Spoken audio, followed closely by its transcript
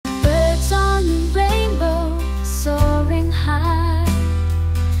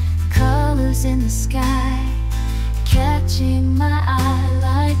in the sky, catching my eye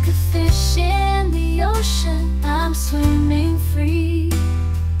like a fish in the ocean. I'm swimming free,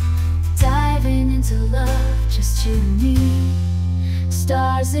 diving into love, just you and me.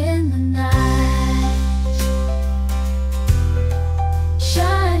 Stars in the night,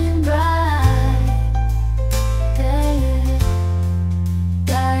 shining bright, yeah,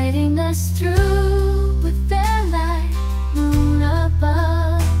 guiding us through with their light. Moon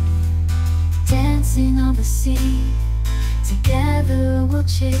above, dancing on the sea, together we'll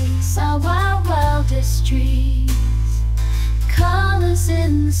chase our wildest dreams. Colors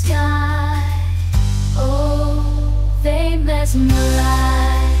in the sky, oh, they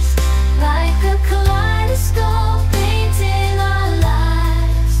mesmerize, like a kaleidoscope painting our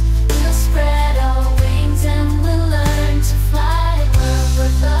lives. We'll spread our wings and we'll learn to fly. Wherever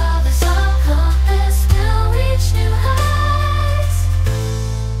love is our compass, we'll reach new heights.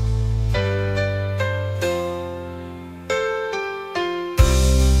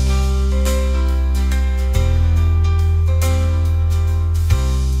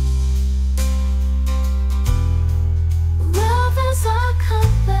 Love is our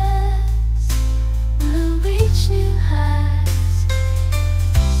compass, we'll reach new heights.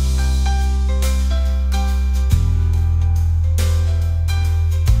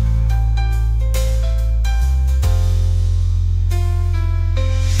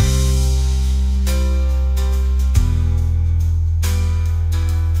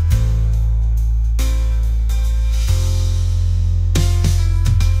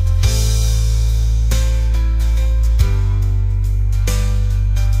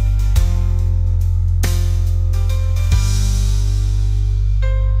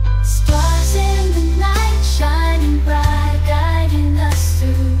 Stars in the night, shining bright, guiding us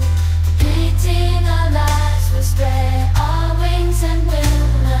through, painting our lives. We'll spread our wings and we'll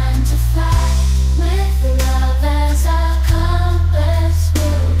learn to fly. With love as our compass,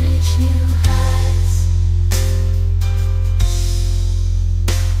 we'll reach new heights.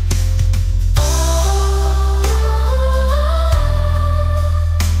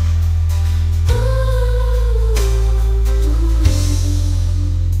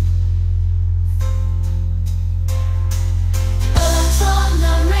 Birds on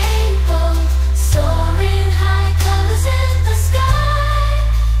the rainbow, soaring high, colors in the sky,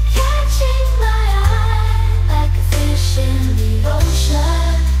 catching my eye like a fish in the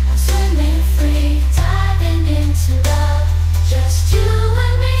ocean. I'm swimming free, diving into love, just you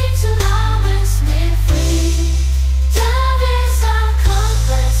and me till hours we're free. Love is our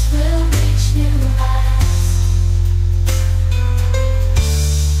compass, we'll reach new heights.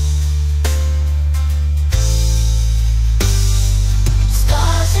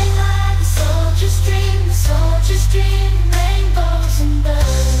 Stars sing like the soldier's dream, the soldier's dream.